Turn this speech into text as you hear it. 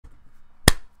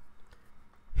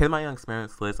Here's my young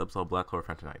experience latest episode of Black Clover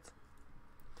Phantom Knights.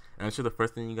 And I'm sure the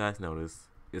first thing you guys notice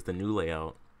is the new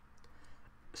layout.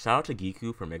 Shout out to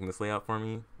Giku for making this layout for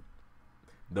me.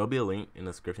 There'll be a link in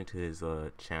the description to his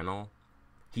channel.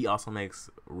 He also makes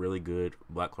really good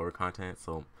Black Clover content,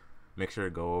 so make sure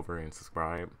to go over and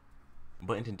subscribe.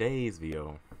 But in today's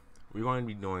video, we're going to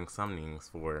be doing summonings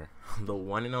for the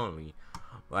one and only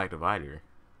Black Divider.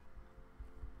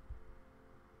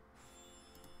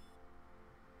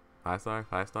 5-star?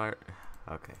 5-star?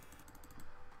 Okay.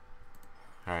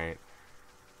 Alright,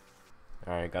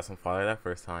 got some fire that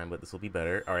first time, but this will be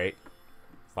better. Alright,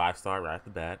 5-star right off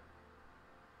the bat.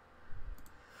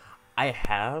 I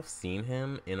have seen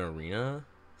him in Arena,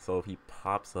 so if he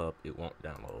pops up, it won't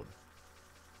download.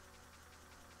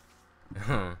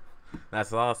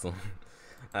 That's awesome.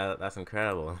 That's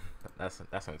incredible. That's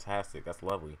fantastic. That's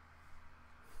lovely.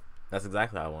 That's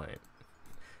exactly what I wanted.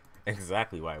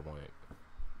 Exactly what I wanted.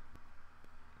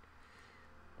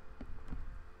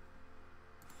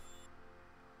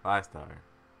 Five-star.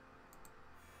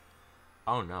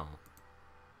 Oh no.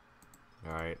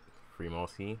 Alright, free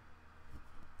Mosi.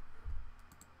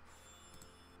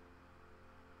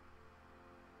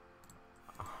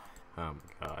 Oh my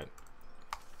god.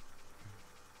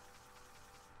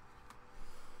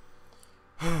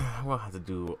 I'm gonna have to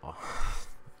do. I'm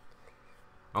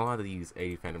gonna have to use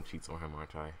 80 Phantom Cheats on him,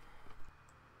 aren't I?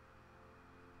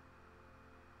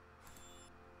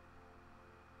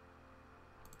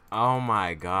 Oh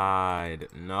my god,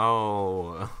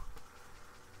 no.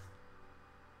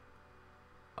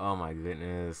 Oh my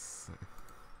goodness.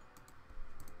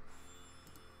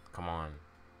 Come on.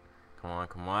 Come on,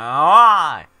 come on.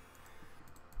 Ah!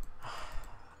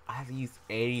 I have to use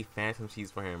 80 Phantom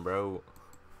Cheats for him, bro.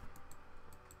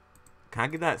 Can I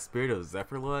get that Spirit of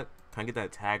Zephyr look? Can I get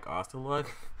that Tag Asta look?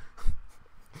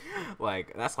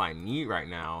 Like, that's what I need right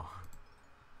now.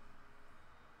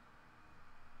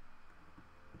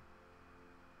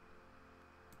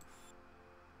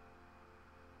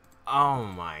 Oh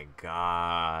my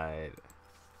god.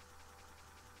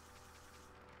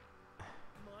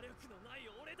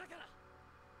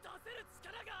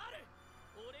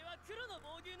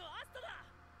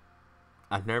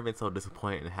 I've never been so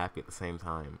disappointed and happy at the same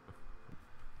time.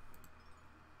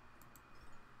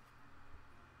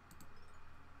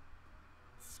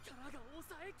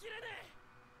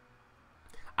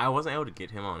 I wasn't able to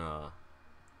get him on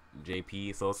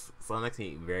JP, so it makes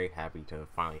me very happy to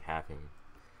finally have him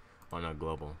on a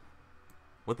global.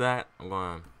 With that, I'm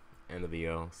going to end the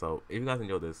video. So if you guys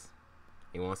enjoyed this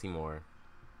and you want to see more,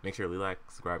 make sure to like,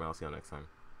 subscribe, and I'll see you all next time.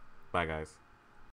 Bye guys.